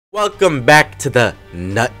Welcome back to the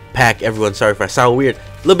Nut Pack, everyone. Sorry if I sound weird,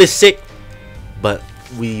 a little bit sick, but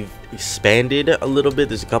we've expanded a little bit.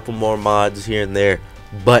 There's a couple more mods here and there,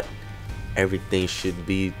 but everything should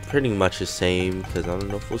be pretty much the same because I don't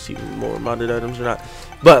know if we'll see more modded items or not.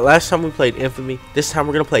 But last time we played Infamy, this time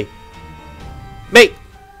we're gonna play MEI.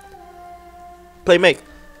 MEI.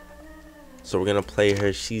 So we're gonna play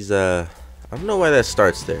her. She's I don't know why that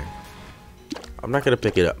starts there. I'm not gonna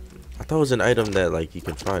pick it up. I thought it was an item that like you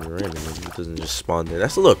can find randomly. It doesn't just spawn there.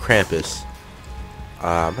 That's a little Krampus.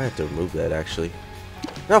 I might have to remove that actually.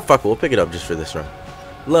 No, fuck it. We'll pick it up just for this run.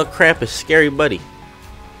 Little Krampus, scary buddy.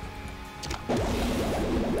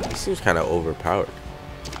 He seems kind of overpowered.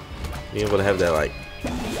 Being able to have that like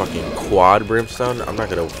fucking quad brimstone. I'm not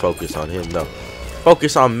gonna focus on him though.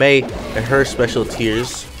 Focus on MEI and her special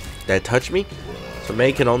tiers that touch me. So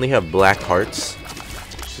MEI can only have black hearts.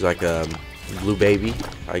 She's like a blue baby,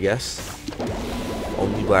 I guess.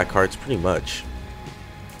 Only black hearts pretty much.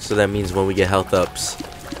 So that means when we get health ups,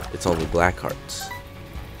 it's only black hearts.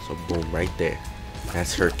 So boom, right there.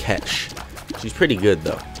 That's her catch. She's pretty good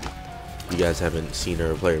though. If you guys haven't seen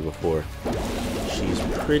her play her before, she's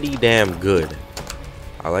pretty damn good.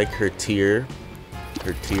 I like her tier.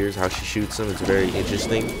 Her tiers, how she shoots them, it's very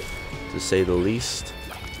interesting to say the least.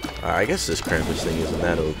 I guess this Krampus thing isn't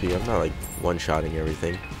that OP. I'm not like one-shotting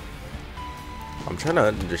everything. I'm trying to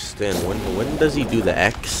understand when does he do the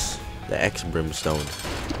X brimstone?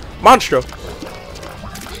 Monstro!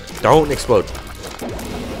 Don't explode.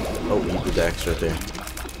 Oh, he did the X right there.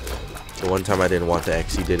 The one time I didn't want the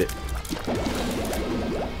X, he did it.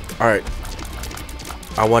 Alright.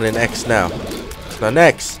 I want an X now. It's not an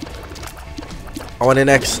X. I want an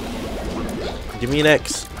X. Give me an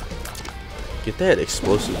X. Get that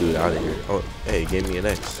explosive dude out of here. Oh, hey, gave me an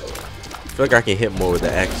X. I feel like I can hit more with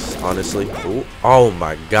the X, honestly. Ooh. Oh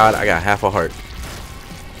my god, I got half a heart.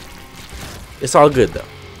 It's all good though.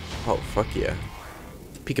 Oh fuck yeah.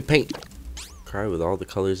 Peek of paint. Cry with all the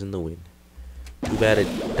colors in the wind. Too bad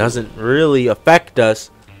it doesn't really affect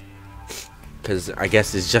us, because I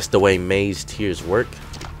guess it's just the way MEI's tiers work.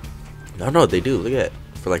 No, they do. Look at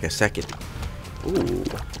that. For like a second. Ooh.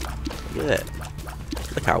 Look at that.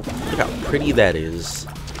 Look how pretty that is.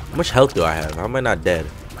 How much health do I have? How am I not dead?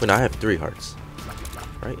 Wait, no, I have 3 hearts.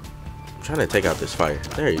 Right? I'm trying to take out this fire.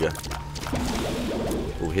 There you go.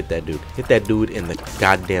 Ooh, hit that dude. Hit that dude in the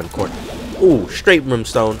goddamn corner. Ooh, straight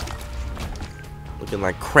brimstone. Looking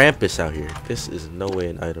like Krampus out here. This is no way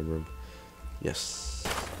an item room. Yes.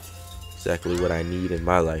 Exactly what I need in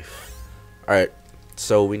my life. Alright.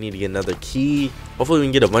 So we need to get another key. Hopefully we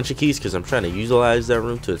can get a bunch of keys because I'm trying to utilize that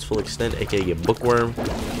room to its full extent. AKA get bookworm.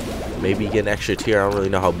 Maybe get an extra tier. I don't really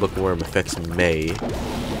know how bookworm affects MEI.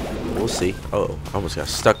 We'll see. Oh, I almost got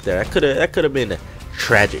stuck there. That could have been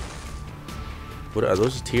tragic. What are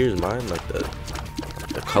those tiers mine? Like the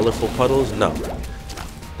colorful puddles? No.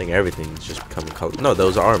 I think everything's just becoming color. No,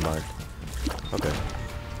 those are mine. Okay.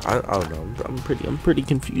 I don't know. I'm pretty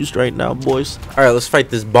confused right now, boys. All right, let's fight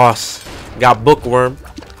this boss. Got bookworm.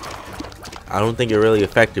 I don't think it really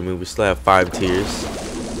affected me. We still have 5 tiers.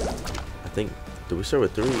 I think. Did we start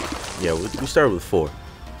with 3? Yeah, we started with 4.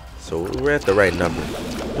 So we're at the right number.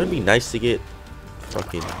 It'd be nice to get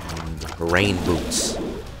fucking rain boots.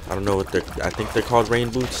 I don't know what they're. I think they're called rain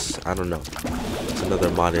boots. I don't know. It's another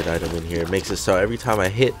modded item in here. It makes it so every time I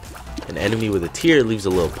hit an enemy with a tier, it leaves a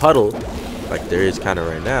little puddle, like there is kind of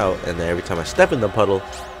right now. And then every time I step in the puddle,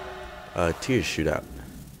 tears shoot out,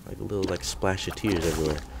 like a little like splash of tears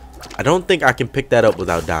everywhere. I don't think I can pick that up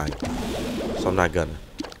without dying, so I'm not gonna.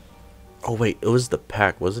 Oh wait, it was the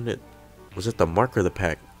pack, wasn't it? Was it the mark or the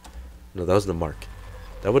pack? No, that was the mark.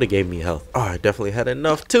 That would have gave me health. Oh, I definitely had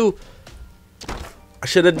enough too. I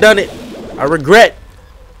should have done it. I regret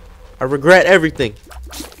everything.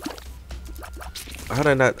 How did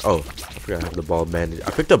I not? Oh, I forgot I have the ball bandage.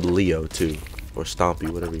 I picked up Leo too, or Stompy,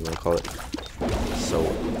 whatever you want to call it. So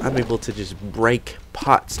I'm able to just break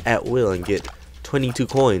pots at will and get 22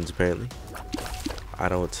 coins apparently. I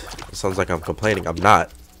don't. It sounds like I'm complaining. I'm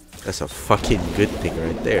not. That's a fucking good thing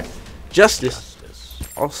right there. Justice.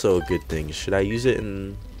 Also a good thing. Should I use it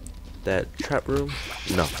in that trap room?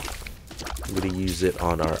 No. I'm going to use it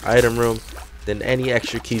on our item room. Then any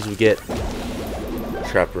extra keys we get,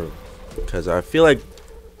 trap room. Because I feel like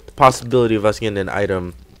the possibility of us getting an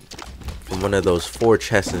item from one of those 4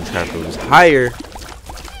 chests in trap room is higher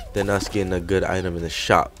than us getting a good item in the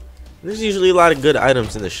shop. There's usually a lot of good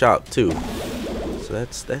items in the shop too. So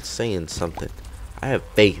that's saying something. I have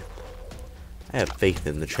faith. I have faith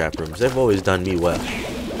in the trap rooms. They've always done me well.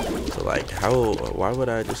 So like, why would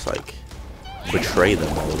I just like betray them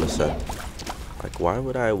all of a sudden? Like, why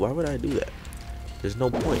would I do that? There's no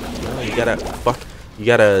point. You know, you gotta you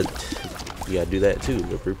gotta do that too.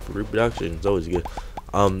 Reproduction is always good.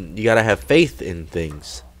 You gotta have faith in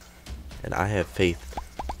things, and I have faith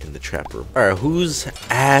in the trap room. All right, whose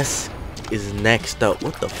ass is next up?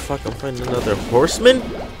 What the fuck? I'm fighting another horseman.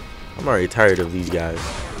 I'm already tired of these guys.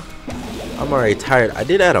 I'm already tired. I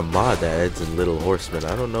did add a mod that adds in little horsemen.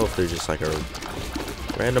 I don't know if they're just like a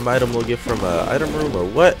random item we'll get from a item room or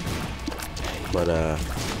what, but I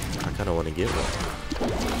kind of want to get one.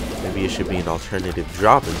 Maybe it should be an alternative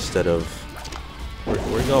drop instead of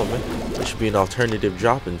where you going, man? It should be an alternative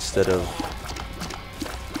drop instead of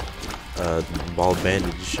ball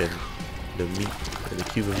bandage and the meat and the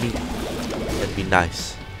cube of meat. That'd be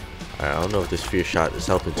nice. Alright, I don't know if this fear shot is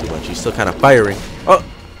helping too much. He's still kind of firing. Oh,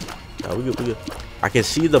 no, we good, we good. I can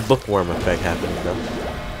see the bookworm effect happening though.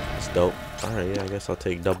 It's dope. Alright, yeah, I guess I'll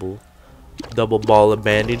take double ball of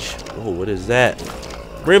bandage. Oh, what is that?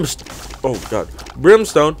 Brimstone. Oh god,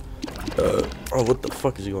 brimstone. Oh, what the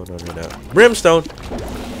fuck is going on right now? Brimstone.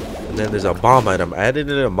 And then there's a bomb item. I added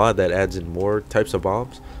in a mod that adds in more types of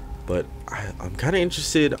bombs, but I'm kind of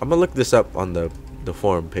interested. I'm gonna look this up on the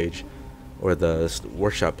forum page or the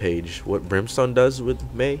workshop page. What brimstone does with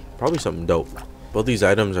MEI? Probably something dope. Both these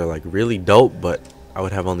items are like really dope, but I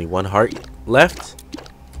would have only one heart left.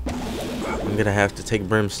 I'm gonna have to take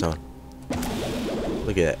brimstone.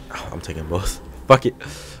 Look at that. I'm taking both. Fuck it.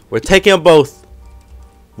 We're taking both.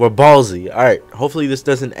 We're ballsy. Alright. Hopefully this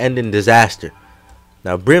doesn't end in disaster.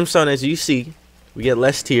 Now brimstone, as you see, we get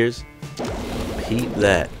less tears. Peep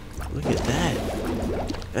that. Look at that.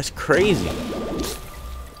 That's crazy.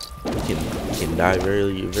 We can die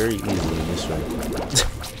very easily in this room.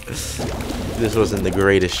 This wasn't the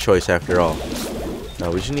greatest choice after all.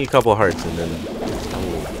 Now we just need a couple hearts and then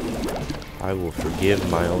I will forgive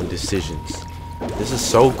my own decisions. This is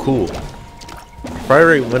so cool. Fire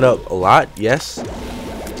rate went up a lot, yes.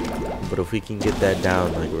 But if we can get that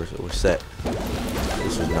down, like we're set.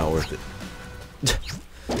 This was not worth it.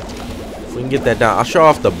 If we can get that down, I'll show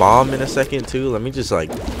off the bomb in a second too. Let me just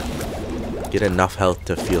like get enough health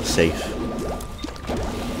to feel safe.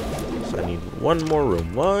 So I need one more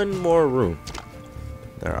room. One more room.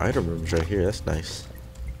 There are item rooms right here. That's nice.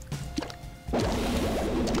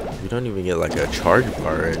 We don't even get like a charge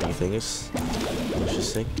bar or anything. It's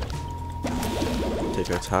interesting. Take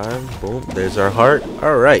our time. Boom. There's our heart.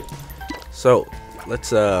 All right. So let's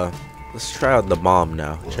try out the bomb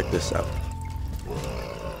now. Check this out.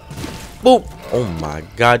 Boom. Oh my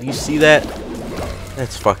god. You see that?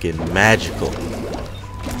 That's fucking magical.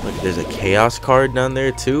 Look, there's a chaos card down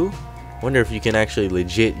there too. Wonder if you can actually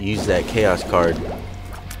legit use that chaos card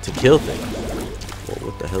to kill things. Whoa,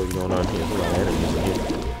 what the hell is going on here? Hold on, enemies in here.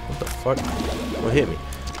 What the fuck? What hit me?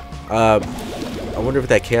 I wonder if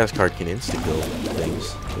that chaos card can insta-kill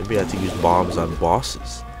things. Maybe I have to use bombs on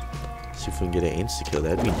bosses. See if we can get an insta-kill.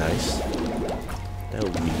 That'd be nice. That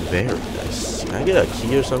would be very nice. Can I get a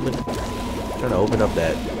key or something? I'm trying to open up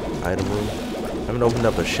that item room. I haven't opened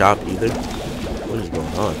up a shop either. What is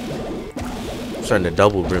going on? I'm starting to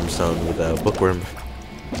double brimstone with a bookworm.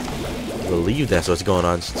 I believe that's what's going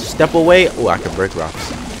on. Step away. Oh, I can break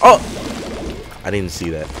rocks. Oh! I didn't see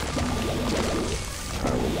that.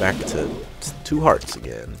 Alright, we're back to 2 hearts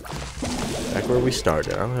again. Back where we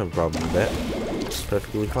started. I don't have a problem with that. It's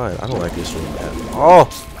perfectly fine. I don't like this room at all.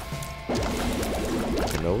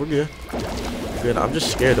 No, we're good. We're good. I'm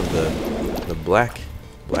just scared of the black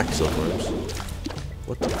silkworms.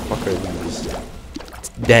 What the fuck are these? It's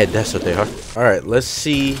dead. That's what they are. Alright, let's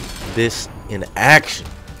see this in action.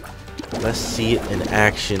 Let's see it in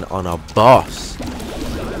action on a boss.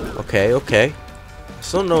 Okay, okay. I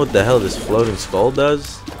still don't know what the hell this floating skull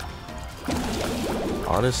does.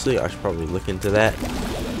 Honestly, I should probably look into that.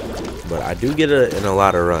 But I do get it in a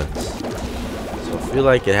lot of runs. So I feel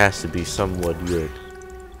like it has to be somewhat good.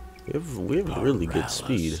 We have really good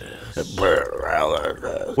speed.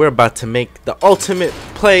 We're about to make the ultimate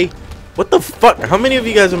play. What the fuck? How many of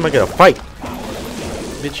you guys am I gonna fight?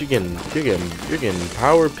 Bitch, you're getting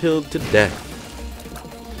power pilled to death.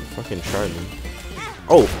 Fucking try me.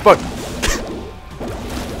 Oh fuck!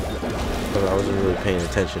 I wasn't really paying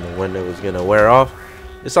attention to when it was gonna wear off.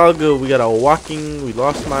 It's all good. We got a walking. We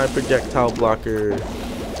lost my projectile blocker.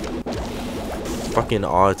 Fucking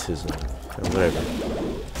autism. Whatever.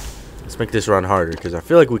 Let's make this run harder because I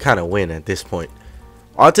feel like we kind of win at this point.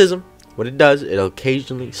 Autism. What it does, it'll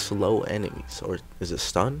occasionally slow enemies, or is it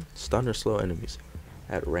stun or slow enemies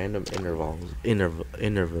at random intervals.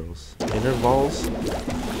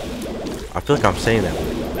 I feel like I'm saying that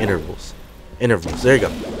word. Intervals. There you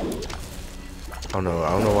go. I don't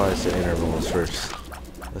know why I said intervals first.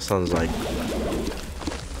 That sounds like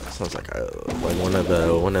sounds like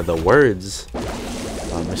one of the words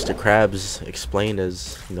Mr. Krabs explained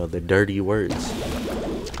as, you know, the dirty words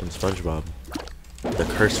in SpongeBob. The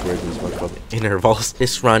curse word in SpongeBob intervals.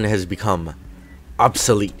 This run has become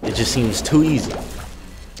obsolete. It just seems too easy.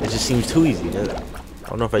 It just seems too easy. I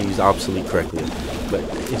don't know if I used obsolete correctly, but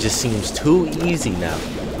it just seems too easy now.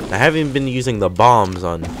 I haven't been using the bombs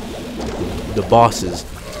on the bosses,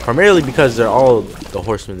 primarily because they're all the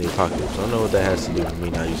Horsemen of the Apocalypse. I don't know what that has to do with me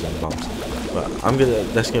not using the bombs, but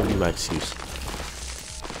that's gonna be my excuse.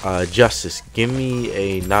 Justice, give me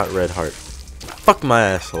a not red heart. Fuck my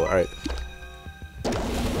asshole. Alright.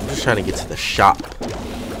 I'm just trying to get to the shop.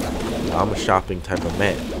 I'm a shopping type of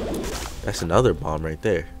man. That's another bomb right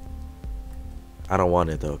there. I don't want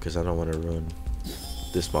it though, because I don't want to ruin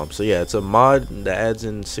this bomb. So yeah, it's a mod that adds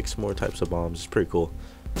in 6 more types of bombs. It's pretty cool.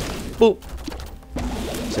 Boop.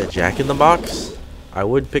 Is that Jack in the Box? I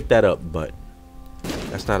would pick that up, but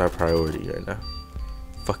that's not our priority right now.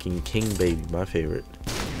 Fucking King Baby, my favorite.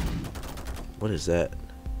 What is that?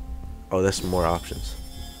 Oh, that's more options.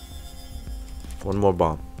 1 more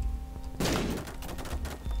bomb.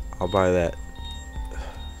 I'll buy that.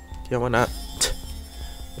 Yeah, why not?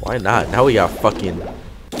 Why not? Now we got fucking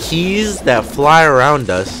keys that fly around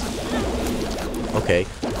us. Okay.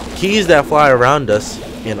 Keys that fly around us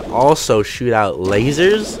and also shoot out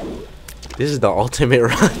lasers. This is the ultimate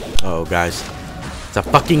run. Oh, guys. It's a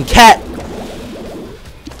fucking cat.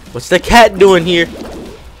 What's the cat doing here?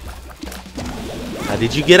 How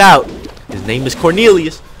did you get out? His name is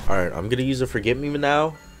Cornelius. Alright, I'm gonna use a forget me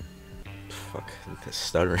now. Fuck, that's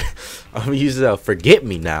stuttering. I'm gonna use a forget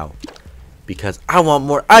me now because I want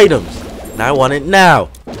more items and I want it now.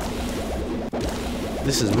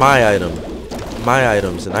 This is my item, my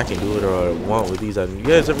items, and I can do whatever I want with these items. You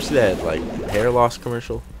guys ever see that like hair loss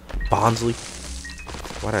commercial? Bonsley.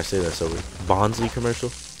 Why did I say that so weird? Bonsley commercial.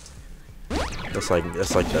 That's like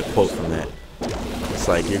the quote from that. It's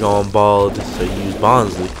like you're going bald, so you use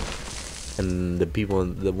Bonsley. And the people,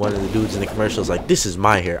 one of the dudes in the commercial is like, this is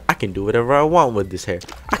my hair. I can do whatever I want with this hair.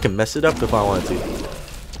 I can mess it up if I want to.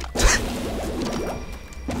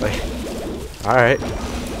 Like, alright.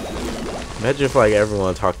 Imagine if like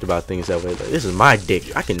everyone talked about things that way. Like, this is my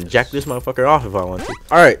dick. I can jack this motherfucker off if I want to.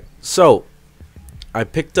 Alright, so I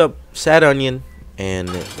picked up Sad Onion, and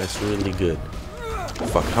that's really good.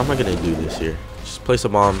 Fuck, how am I gonna do this here? Just place a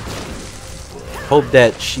bomb. Hope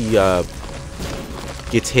that she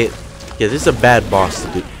gets hit. Yeah, this is a bad boss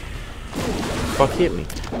to do. Fuck, hit me.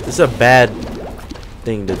 This is a bad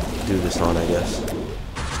thing to do this on, I guess.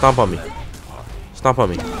 Stomp on me. Stomp on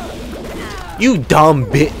me. You dumb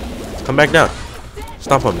bitch. Come back down.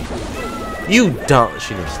 Stomp on me. You dumb.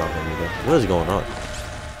 She didn't stomp on me though. What is going on?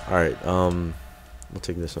 Alright, we'll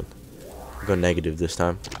take this one. We'll go negative this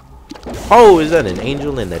time. Oh, is that an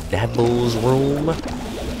angel in the devil's room?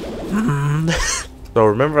 So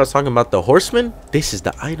remember I was talking about the horseman? This is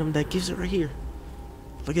the item that gives it right here.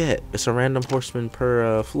 Look at it. It's a random horseman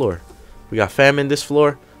per floor. We got famine this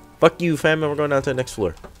floor. Fuck you, famine. We're going down to the next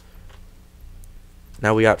floor.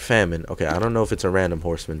 Now we got famine. Okay, I don't know if it's a random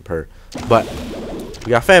horseman per, but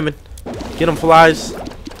we got famine. Get them flies.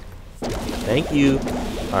 Thank you.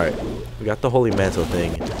 Alright. We got the holy mantle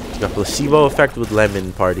thing. We got placebo effect with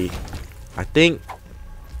lemon party. I think.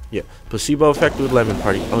 Yeah, placebo effect with lemon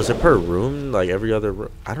party. Oh, is it per room? Like every other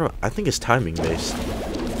room? I don't know. I think it's timing based.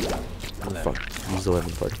 Oh, fuck. Use the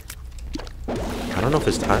lemon party. I don't know if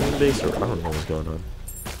it's timing based or I don't know what's going on.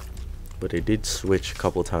 But it did switch a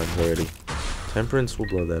couple times already. Temperance will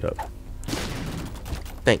blow that up.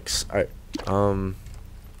 Thanks. Alright.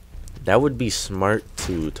 That would be smart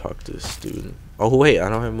to talk to the student. Oh, wait. I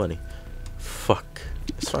don't have money. Fuck.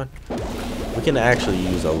 It's fine. We can actually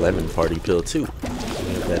use a lemon party pill too.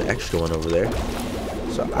 We have that extra one over there.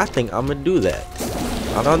 So I think I'm gonna do that.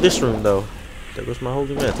 Not on this room though. There goes my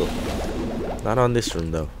holy mantle. Not on this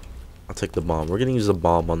room though. I'll take the bomb. We're gonna use the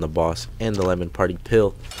bomb on the boss and the lemon party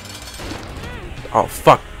pill. Oh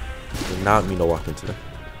fuck. Did not mean to walk into them.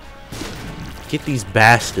 Get these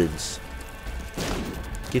bastards.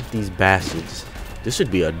 Get these bastards. This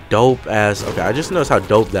would be a dope ass. Okay, I just noticed how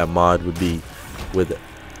dope that mod would be with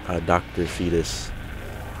Dr. Fetus.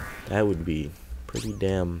 That would be pretty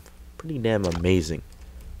damn amazing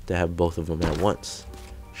to have both of them at once.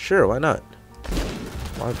 Sure, why not?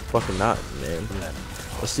 Why fucking not, man?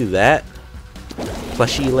 Let's do that.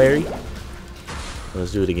 Plushy Larry.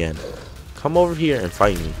 Let's do it again. Come over here and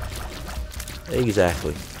fight me.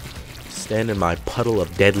 Exactly. Stand in my puddle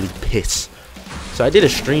of deadly piss. So I did a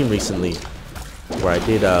stream recently where I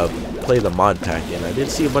did play the mod pack, and I did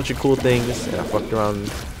see a bunch of cool things, and I fucked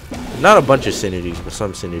around. Not a bunch of synergies, but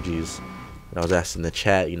some synergies. And I was asking the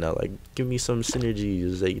chat, you know, like, give me some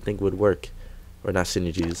synergies that you think would work. Or not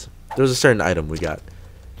synergies. There was a certain item we got.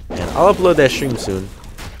 And I'll upload that stream soon.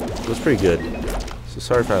 It was pretty good. So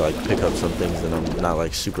sorry if I like pick up some things and I'm not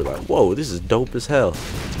like super like, whoa, this is dope as hell.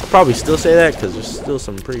 I'll probably still say that because there's still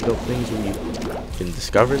some pretty dope things you can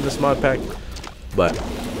discover in this mod pack. But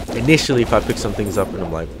initially, if I pick some things up and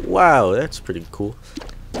I'm like, wow, that's pretty cool,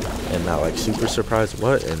 and not like super surprised,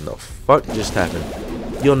 what in the fuck just happened?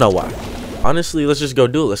 You'll know why. Honestly, let's just go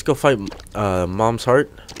do it. Let's go fight Mom's Heart,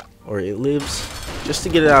 or It Lives, just to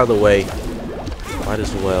get it out of the way. Might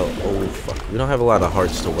as well. Oh fuck, we don't have a lot of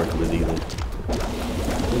hearts to work with either.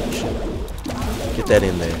 Oh, shit. Get that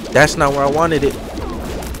in there. That's not where I wanted it.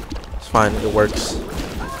 It's fine, it works.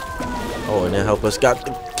 Oh, and it helped us get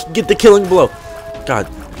the killing blow. God,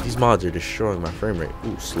 these mods are destroying my frame rate.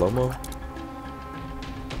 Ooh, slow-mo.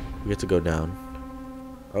 We get to go down.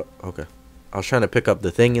 Oh, okay. I was trying to pick up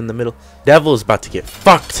the thing in the middle. Devil is about to get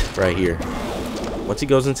fucked right here. Once he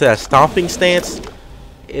goes into that stomping stance,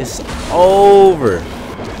 it's over.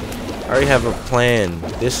 I already have a plan.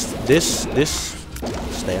 This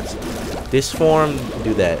stance. This form,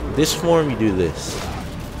 do that. This form, you do this.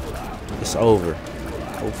 It's over.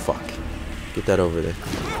 Oh, fuck. Get that over there.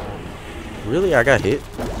 Really? I got hit?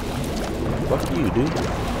 Fuck you, dude.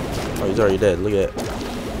 Oh, he's already dead. Look at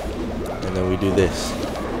that. And then we do this.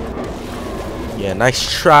 Yeah, nice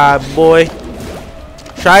try, boy.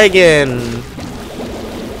 Try again.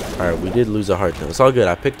 Alright, we did lose a heart, though. It's all good.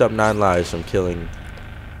 I picked up 9 lives from killing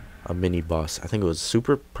a mini boss. I think it was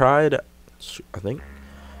Super Pride. I think.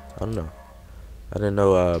 I don't know. I didn't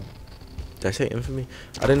know, did I say Infamy?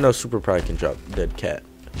 I didn't know Super Pride can drop dead cat.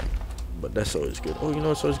 But that's always good. Oh, you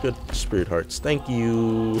know it's always good? Spirit hearts. Thank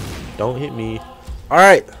you. Don't hit me.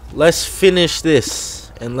 Alright, let's finish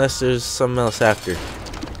this. Unless there's something else after.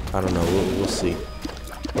 I don't know. We'll see.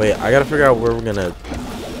 Wait, I gotta figure out where we're gonna...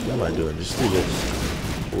 What am I doing? Just do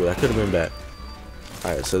this. Oh, that could have been bad.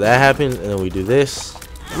 Alright, so that happened. And then we do this.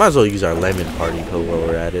 Might as well use our lemon party code while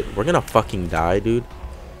we're at it. We're gonna fucking die, dude.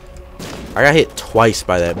 I got hit twice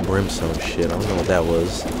by that brimstone shit. I don't know what that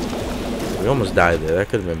was. We almost died there. That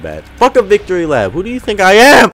could have been bad. Fuck a victory lab. Who do you think I am?